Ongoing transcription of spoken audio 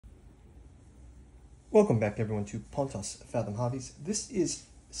Welcome back, everyone, to Pontos Fathom Hobbies. This is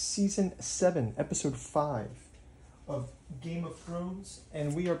Season 7, Episode 5 of Game of Thrones,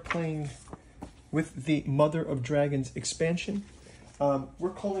 and we are playing with the Mother of Dragons expansion.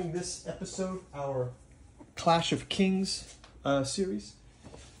 We're calling this episode our Clash of Kings series.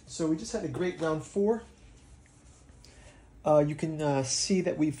 So we just had a great round 4. You can see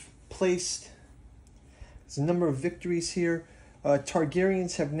that we've placed a number of victories here.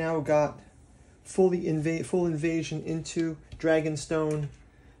 Targaryens have now got full invasion into Dragonstone.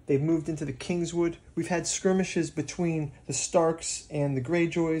 They've moved into the Kingswood. We've had skirmishes between the Starks and the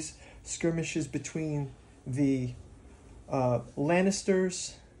Greyjoys, skirmishes between the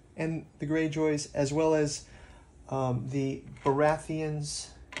Lannisters and the Greyjoys, as well as the Baratheons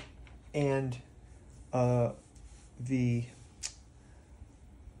and the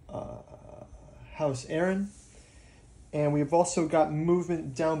House Arryn. And we've also got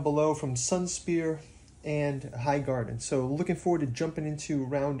movement down below from Sunspear and Highgarden. So looking forward to jumping into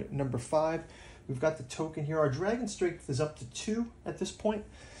round number 5. We've got the token here. Our Dragon Strength is up to 2 at this point.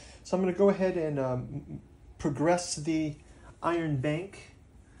 So I'm going to go ahead and progress the Iron Bank.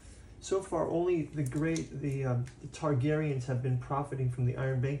 So far, only the Targaryens have been profiting from the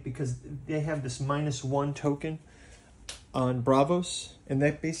Iron Bank because they have this -1 token on Bravos. And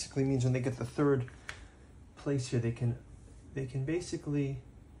that basically means when they get the 3rd place here, they can basically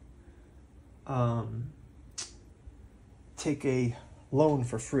take a loan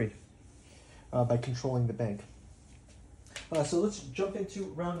for free by controlling the bank. So let's jump into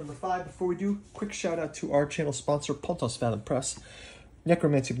round number 5. Before we do, quick shout out to our channel sponsor, Pontos Fathom Press,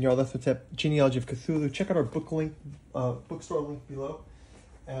 Necromancy of Nyarlathotep, Genealogy of Cthulhu. Check out our bookstore link below.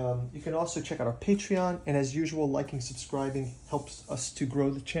 You can also check out our Patreon, and as usual, liking, subscribing helps us to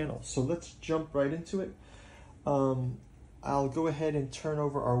grow the channel. So let's jump right into it. I'll go ahead and turn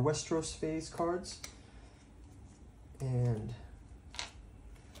over our Westeros phase cards, and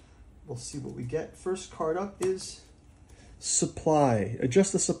we'll see what we get. First card up is Supply.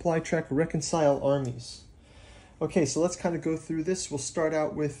 Adjust the supply track, reconcile armies. Okay, so let's kind of go through this. We'll start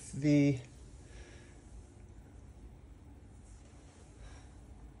out with the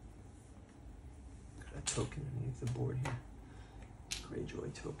token underneath the board here.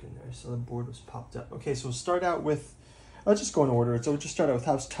 Greyjoy token there, so the board was popped up. Okay, so we'll start out with, I'll just go in order. So we'll just start out with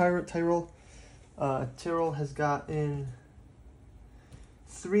House Tyrell. Tyrell has gotten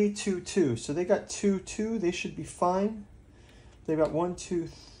 3-2-2, so they got 2-2. They should be fine. They got 1, 2,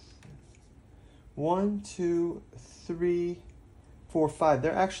 3, 4, 5.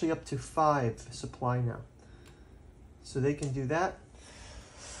 They're actually up to 5 supply now, so they can do that.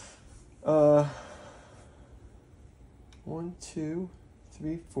 1, 2,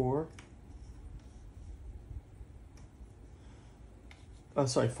 3, 4. Oh,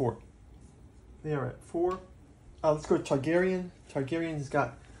 sorry, 4. They are at 4. Let's go to Targaryen. Targaryen's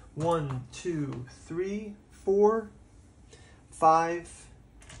got 1, 2, 3, 4, 5,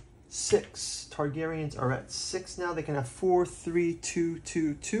 6. Targaryens are at 6 now. They can have 4, 3, 2,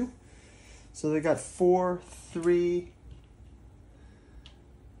 2, 2. So they got 4, 3.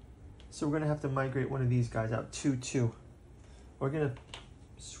 So we're going to have to migrate one of these guys out. 2, 2. We're going to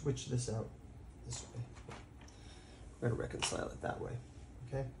switch this out this way. We're going to reconcile it that way.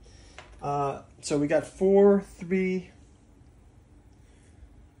 Okay. So we got 4, 3,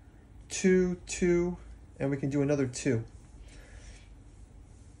 2, 2, and we can do another 2.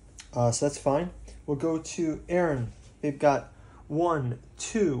 So that's fine. We'll go to Arryn. They've got 1,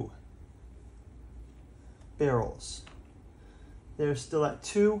 2 barrels. They're still at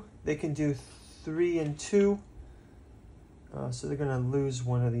 2. They can do 3 and 2. So they're going to lose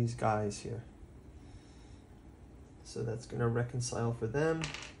one of these guys here. So that's going to reconcile for them.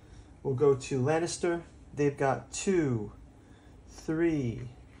 We'll go to Lannister. They've got 2, 3.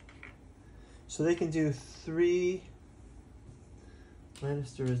 So they can do 3.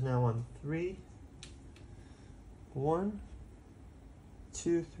 Lannister is now on 3. 1,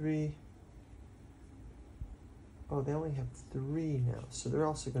 2, 3. Oh, they only have 3 now. So they're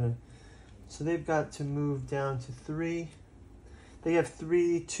also going to... So they've got to move down to 3. They have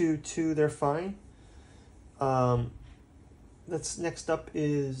 3, 2, 2. They're fine. That's next up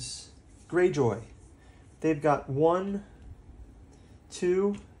is Greyjoy. They've got 1,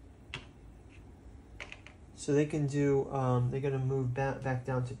 2. So they can do. They're gonna move back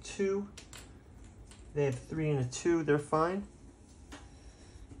down to 2. They have 3 and a 2. They're fine.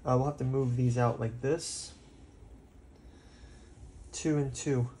 We'll have to move these out like this. 2 and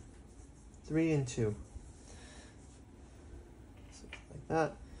 2. 3 and 2. Like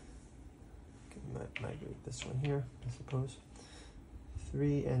that. Migrate this one here, I suppose.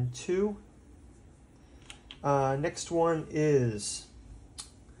 3 and 2. Next one is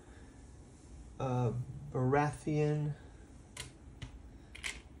Baratheon.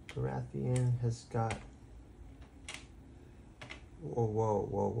 Baratheon has got.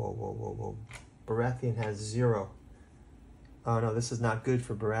 Whoa. Baratheon has 0. Oh no, this is not good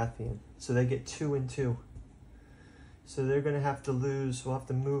for Baratheon. So they get 2 and 2. So they're going to have to lose. We'll have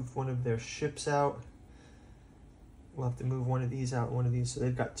to move one of their ships out. We'll have to move one of these out, one of these. So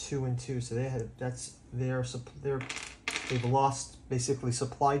they've got 2 and 2. So they've lost basically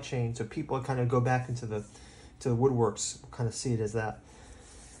supply chain. So people kind of go back into the woodworks. We'll kind of see it as that.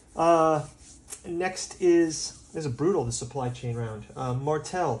 Next is a brutal the supply chain round.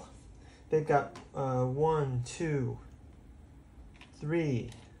 Martell. They've got 1, 2, 3.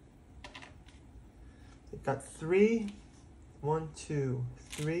 They've got 3. 1, 2,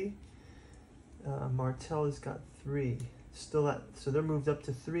 3. Martell has got 3. Still at, so they're moved up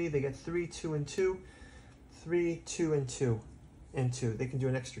to 3. They get 3, 2, and 2. 3, 2, and 2. And 2. They can do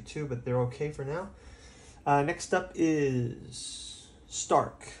an extra 2, but they're okay for now. Next up is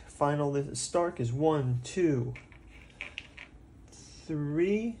Stark. Final Stark is 1, 2,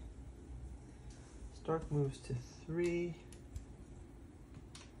 3. Stark moves to 3.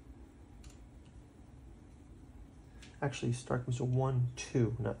 Actually, Stark moves to 1,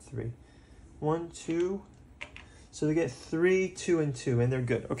 2, not 3. 1, 2. So they get 3, 2, and 2, and they're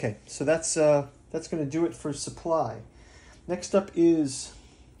good. Okay, so that's going to do it for supply. Next up is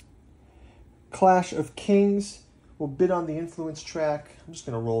Clash of Kings. We'll bid on the influence track. I'm just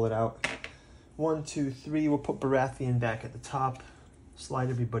going to roll it out. 1, 2, 3. We'll put Baratheon back at the top. Slide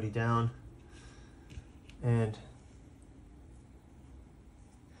everybody down. And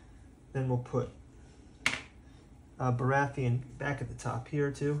then we'll put Baratheon back at the top here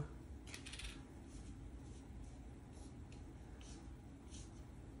too.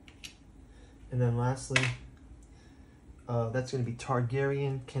 And then lastly, that's going to be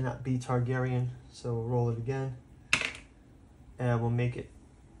Targaryen. Cannot be Targaryen. So we'll roll it again. And we'll make it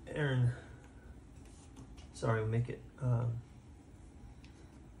Aaron. Sorry, we'll make it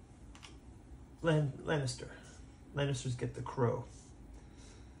Lannister. Lannisters get the crow.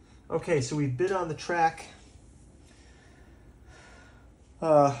 Okay, so we bid on the track.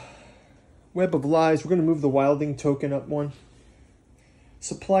 Web of Lies. We're going to move the Wilding token up 1.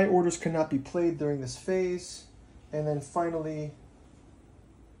 Supply orders cannot be played during this phase. And then finally,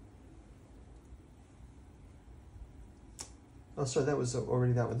 oh, sorry, that was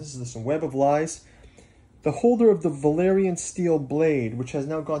already that one. This is this one. Web of Lies. The holder of the Valyrian Steel Blade, which has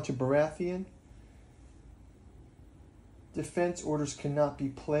now gone to Baratheon. Defense orders cannot be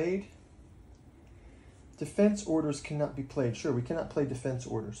played. Defense orders cannot be played. Sure, we cannot play defense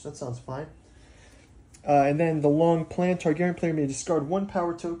orders. That sounds fine. And then the long plan. Targaryen player may discard 1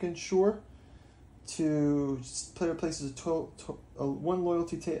 power token, sure. Player places a 1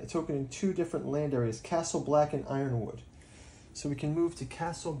 loyalty token in 2 different land areas. Castle Black and Ironwood. So we can move to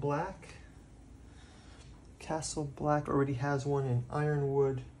Castle Black. Castle Black already has 1 in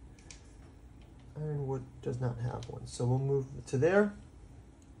Ironwood. Ironwood does not have 1. So we'll move to there.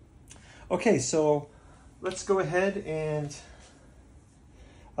 Okay, so let's go ahead and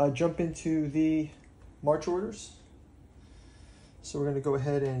jump into the march orders. So we're going to go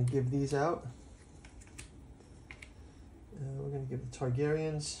ahead and give these out. We're going to give the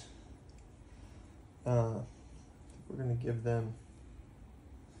Targaryens. We're going to give them.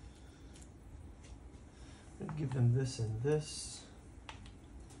 This and this.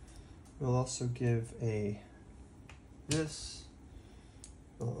 We'll also give this.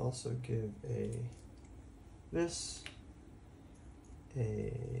 We'll also give this.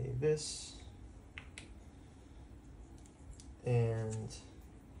 This. And let's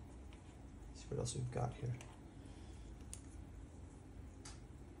see what else we've got here.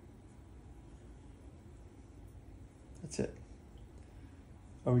 That's it.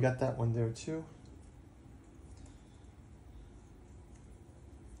 Oh, we got that one there too.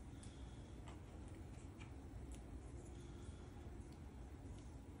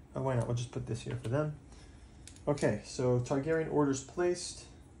 Oh, why not? We'll just put this here for them. Okay, so Targaryen orders placed.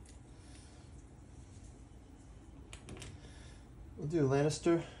 We'll do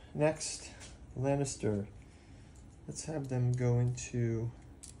Lannister next. Lannister. Let's have them go into...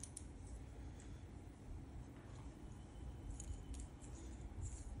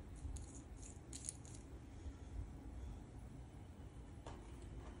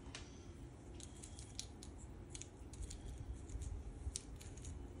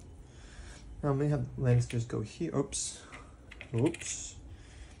 Now, we have Lannisters go here. Oops.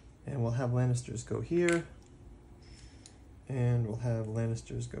 And we'll have Lannisters go here. And we'll have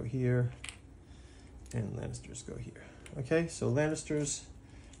Lannisters go here. And Lannisters go here. Okay, so Lannisters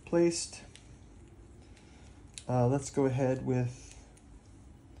placed. Let's go ahead with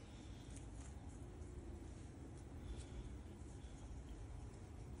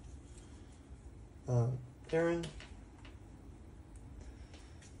Aaron.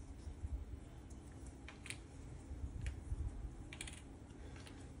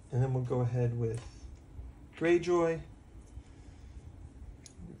 And then we'll go ahead with Greyjoy.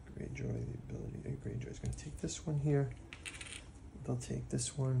 Greyjoy, the ability. Greyjoy is going to take this one here. They'll take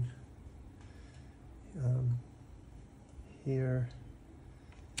this one here.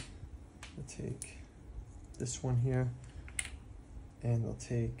 They'll take this one here, and they'll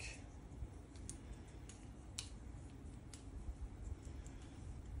take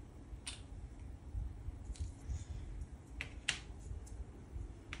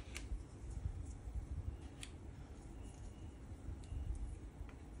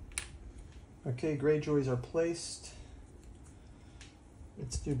okay, Greyjoys are placed.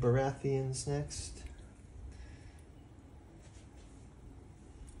 Let's do Baratheons next.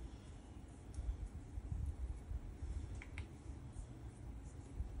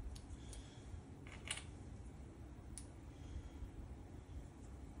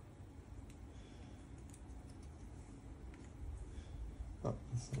 Oh,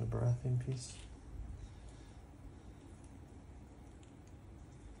 that's not a Baratheon piece.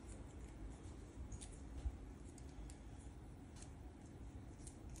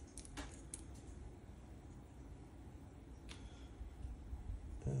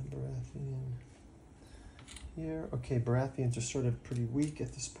 Baratheon here. Okay, Baratheons are sort of pretty weak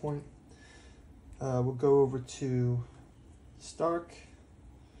at this point. We'll go over to Stark.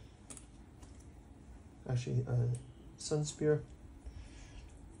 Actually, Sunspear.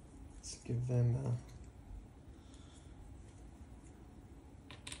 Let's give them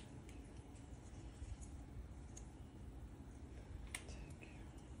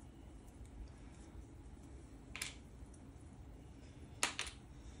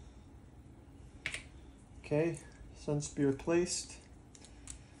okay, Sunspear placed.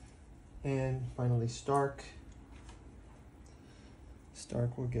 And finally Stark.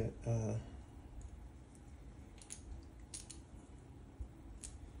 Stark will get oh,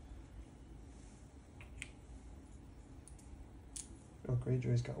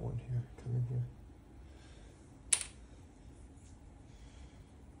 Greyjoy's got one here. Come in here.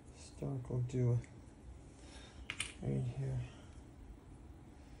 Stark will do a right here.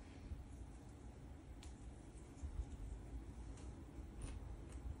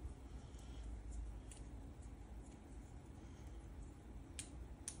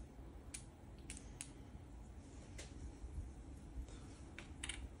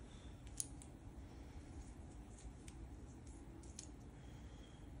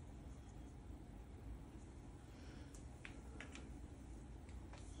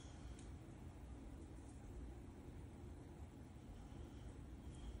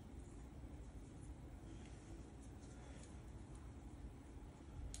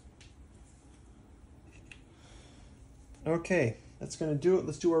 Okay, that's going to do it.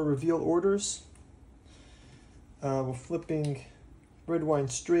 Let's do our reveal orders. We're flipping Red Wine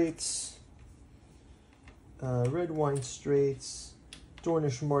Straits,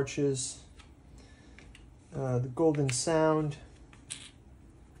 Dornish Marches, the Golden Sound,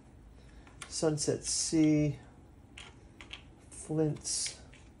 Sunset Sea, Flint's,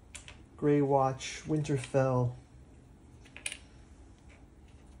 Grey Watch, Winterfell,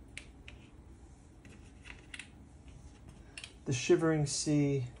 the Shivering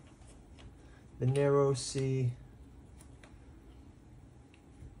Sea, the Narrow Sea,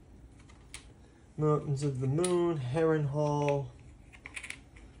 Mountains of the Moon, Harrenhal,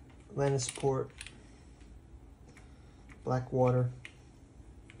 Lannisport, Blackwater.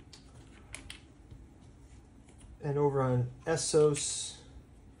 And over on Essos,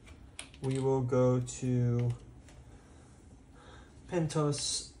 we will go to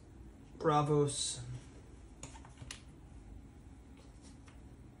Pentos, Bravos,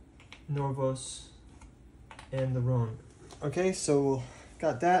 Norvos, and the Rhone. Okay, so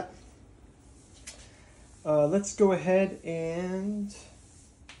got that. Let's go ahead and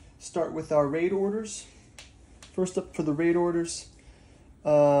start with our raid orders. First up for the raid orders,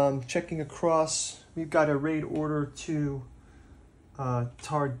 checking across, we've got a raid order to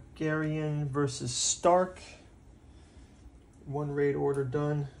Targaryen versus Stark. One raid order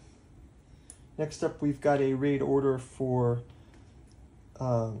done. Next up, we've got a raid order for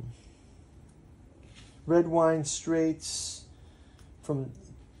Red Wine Straits from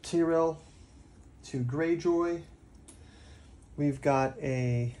Tyrell to Greyjoy. We've got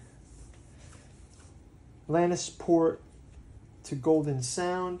a Lannisport to Golden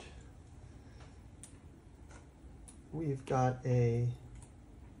Sound. We've got a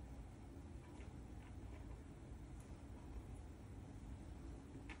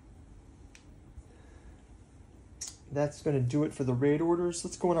that's going to do it for the raid orders.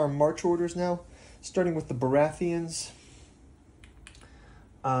 Let's go on our march orders now, starting with the Baratheons.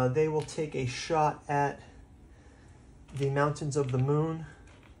 They will take a shot at the Mountains of the Moon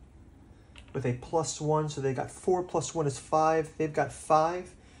with a +1, so they got 4 + 1 is 5. They've got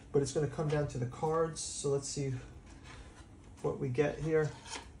 5, but it's going to come down to the cards. So let's see what we get here.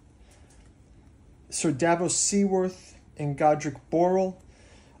 Sir Davos Seaworth and Godric Borrell.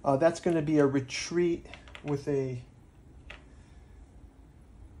 That's going to be a retreat with a...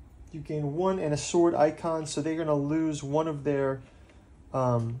 You gain 1 and a sword icon, so they're going to lose one of their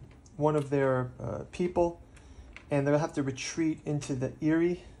people, and they'll have to retreat into the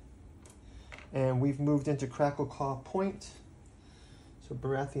Eyrie. And we've moved into Crackleclaw Point, so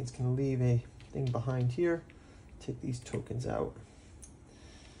Baratheons can leave a thing behind here. Take these tokens out.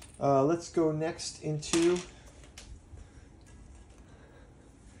 Let's go next into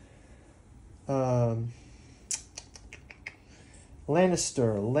Lannister.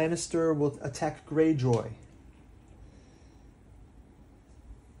 Lannister will attack Greyjoy.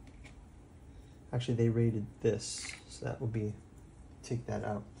 Actually, they raided this, so that will be, take that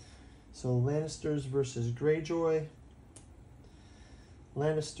out. So Lannisters versus Greyjoy.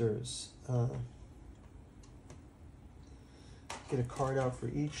 Lannisters. Get a card out for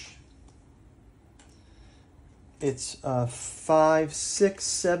each. It's 5, 6,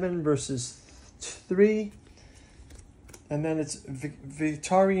 7 versus 3. And then it's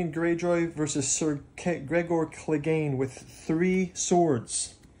Victarion Greyjoy versus Sir Gregor Clegane with 3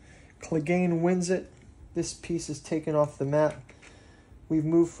 swords. Clegane wins it. This piece is taken off the map. We've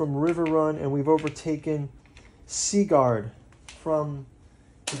moved from River Run and we've overtaken Seaguard from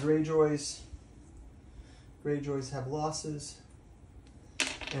the Greyjoys. Greyjoys have losses.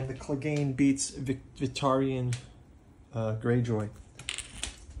 And the Clegane beats Victarion Greyjoy.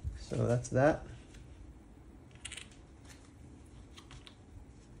 So that's that.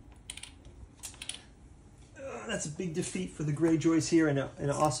 That's a big defeat for the Greyjoys here, and an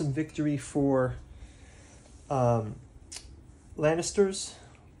awesome victory for Lannisters.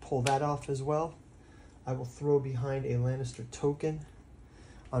 Pull that off as well. I will throw behind a Lannister token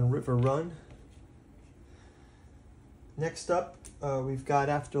on River Run. Next up, we've got,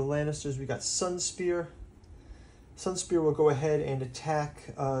 after Lannisters, we got Sunspear. Sunspear will go ahead and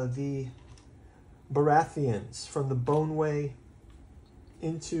attack the Baratheons from the Boneway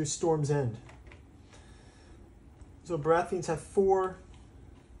into Storm's End. So Baratheons have 4.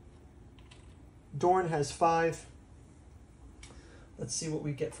 Dorne has 5. Let's see what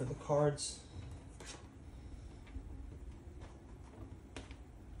we get for the cards.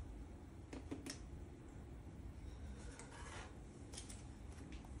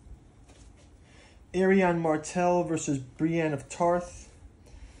 Aerion Martell versus Brienne of Tarth.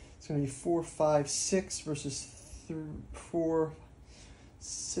 It's going to be 4, 5, 6 versus 4,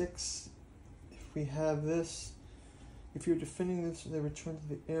 6. If we have this, if you're defending this, they return to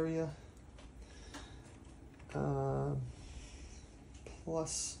the area.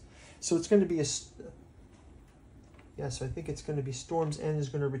 Plus, so it's going to be a... Yeah, so I think it's going to be Storm's End is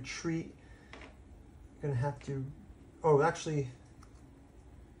going to retreat. Going to have to... Oh, actually...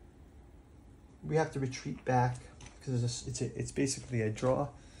 We have to retreat back because it's basically a draw.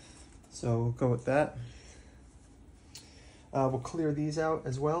 So we'll go with that. We'll clear these out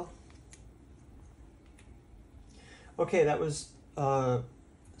as well. Okay, that was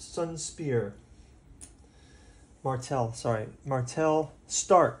Sunspear. Martell, sorry. Martell.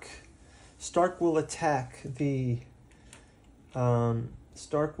 Stark. Stark will attack the...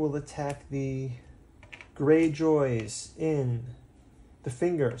 Stark will attack the Greyjoys in the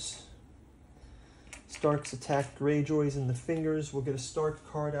Fingers. Starks attack Greyjoys in the Fingers. We'll get a Stark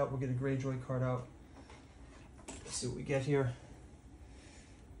card out. We'll get a Greyjoy card out. Let's see what we get here.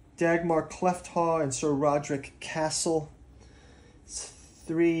 Dagmar Clefthaw and Sir Roderick Castle. It's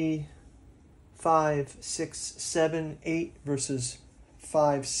 3, 5, 6, 7, 8 versus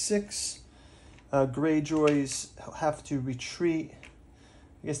 5, 6. Greyjoys have to retreat.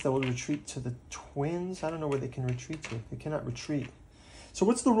 I guess they will retreat to the Twins. I don't know where they can retreat to. They cannot retreat. So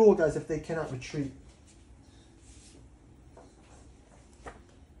what's the rule, guys, if they cannot retreat?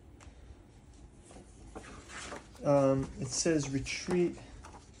 It says retreat.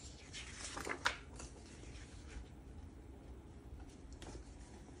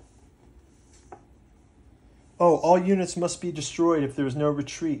 Oh, all units must be destroyed if there is no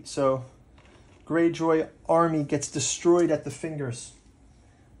retreat. So Greyjoy army gets destroyed at the fingers.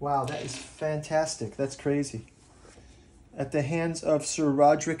 Wow, that is fantastic. That's crazy. At the hands of Sir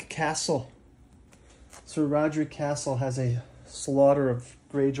Roderick Castle. Sir Roderick Castle has a slaughter of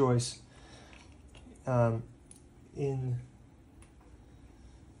Greyjoys in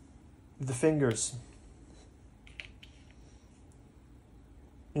the fingers.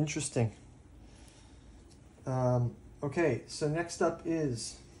 Interesting. Okay, so next up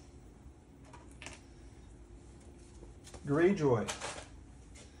is Greyjoy.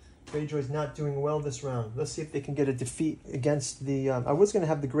 Greyjoy's not doing well this round. Let's see if they can get a defeat against the... I was going to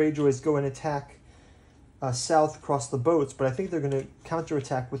have the Greyjoys go and attack south across the boats, but I think they're going to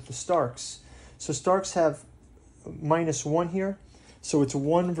counterattack with the Starks. So Starks have -1 here. So it's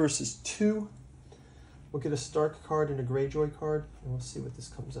 1 versus 2. We'll get a Stark card and a Greyjoy card, and we'll see what this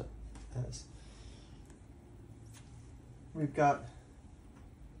comes up as. We've got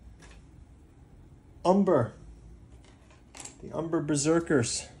Umber. The Umber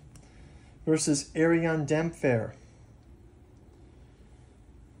Berserkers versus Arion Damfair.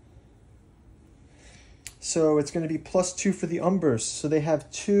 So it's going to be +2 for the Umbers. So they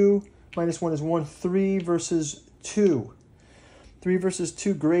have 2, -1 is 1, 3 versus 2. 3 versus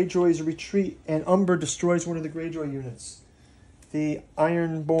 2, Greyjoys retreat, and Umber destroys one of the Greyjoy units. The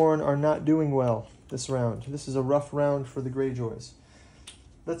Ironborn are not doing well this round. This is a rough round for the Greyjoys.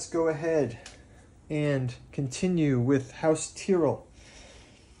 Let's go ahead and continue with House Tyrrell.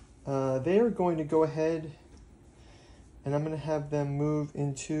 They are going to go ahead, and I'm going to have them move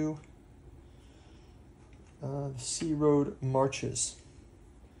into the Sea Road Marches.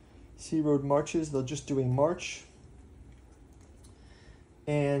 Sea Road Marches, they'll just do a march.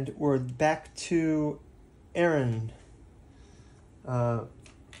 And we're back to Aaron.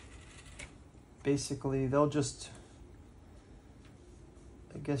 Basically, they'll just...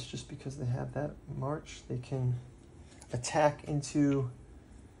 I guess just because they have that march, they can attack into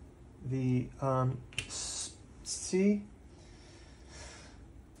the sea.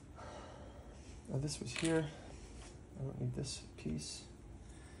 Oh, this was here. I don't need this piece.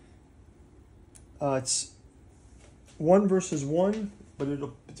 It's 1 versus 1, but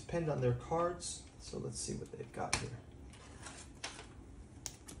it'll depend on their cards. So let's see what they've got here.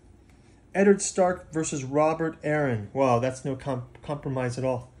 Eddard Stark versus Robert Arryn. Wow, that's no compromise at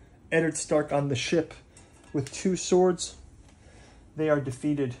all. Eddard Stark on the ship with 2 swords. They are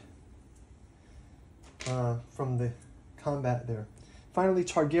defeated from the combat there. Finally,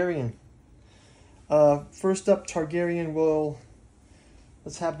 Targaryen. First up, Targaryen will...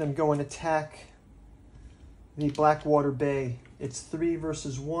 Let's have them go and attack the Blackwater Bay. It's 3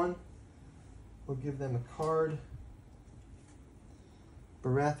 versus 1. We'll give them a card.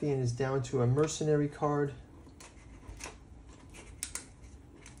 Baratheon is down to a mercenary card.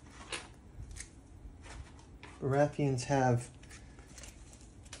 Baratheons have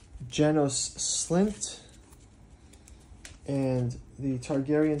Janos Slynt, and the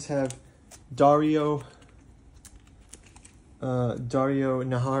Targaryens have Dario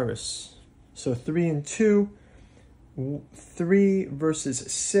Naharis. So 3 and 2, 3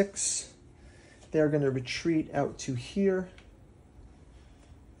 versus 6. They're going to retreat out to here.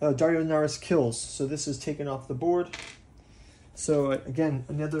 Dario Naharis kills, so this is taken off the board. So again,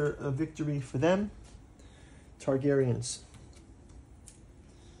 another victory for them. Targaryens.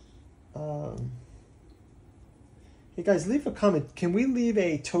 Hey guys, leave a comment. Can we leave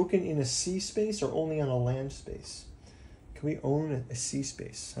a token in a sea space or only on a land space? Can we own a sea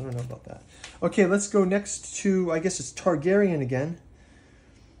space? I don't know about that. Okay, let's go next to, I guess it's Targaryen again.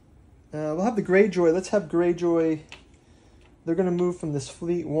 We'll have the Greyjoy. Let's have Greyjoy. They're going to move from this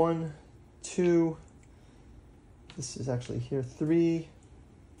fleet 1, 2, this is actually here, 3,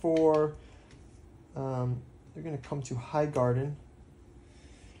 4. They're going to come to Highgarden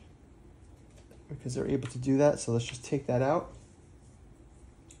because they're able to do that. So let's just take that out.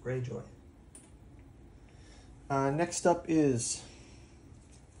 Greyjoy. Next up is,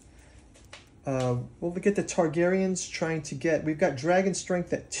 we'll get the Targaryens trying to get, we've got Dragon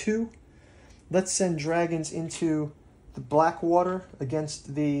Strength at 2. Let's send dragons into the Blackwater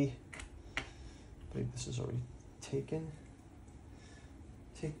against the, I believe this is already taken.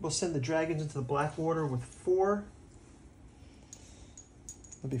 We'll send the dragons into the Blackwater with 4.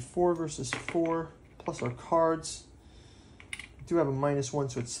 It'll be 4 versus 4, plus our cards. We do have a -1,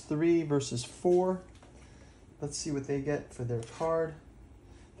 so it's 3 versus 4. Let's see what they get for their card.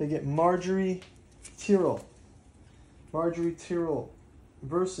 They get Marjorie Tyrrell. Marjorie Tyrrell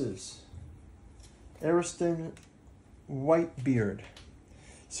versus Ariston Whitebeard.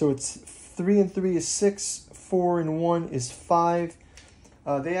 So it's 3 and 3 is 6, 4 and 1 is 5.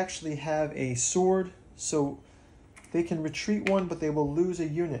 They actually have a sword, so they can retreat one, but they will lose a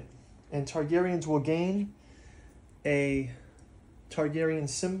unit. And Targaryens will gain a Targaryen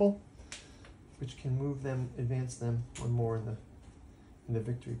symbol, which can move them, advance them one more in the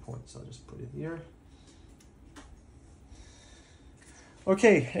victory point. So I'll just put it here.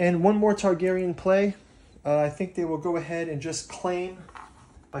 Okay, and one more Targaryen play. I think they will go ahead and just claim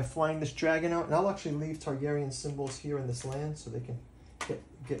by flying this dragon out. And I'll actually leave Targaryen symbols here in this land so they can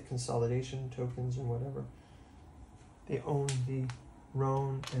get consolidation tokens and whatever. They own the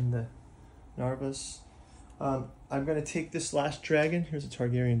Roan and the Narvas. I'm going to take this last dragon. Here's a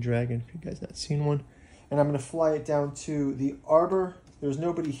Targaryen dragon, if you guys not seen one. And I'm going to fly it down to the Arbor. There's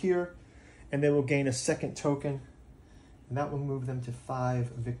nobody here. And they will gain a second token. And that will move them to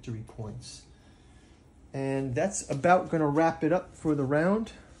 5 victory points. And that's about going to wrap it up for the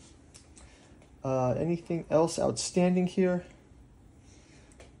round. Anything else outstanding here?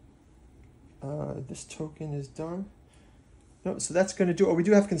 This token is done. No, so that's going to do it. Oh, we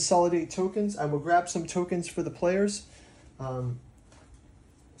do have consolidate tokens. I will grab some tokens for the players. So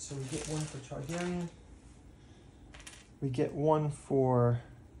we get one for Targaryen. We get one for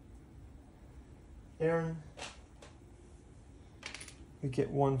Aaron. We get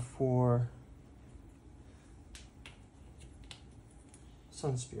one for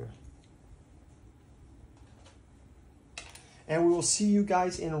Sunspear. And we will see you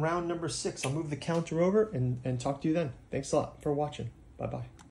guys in round number 6. I'll move the counter over and talk to you then. Thanks a lot for watching. Bye-bye.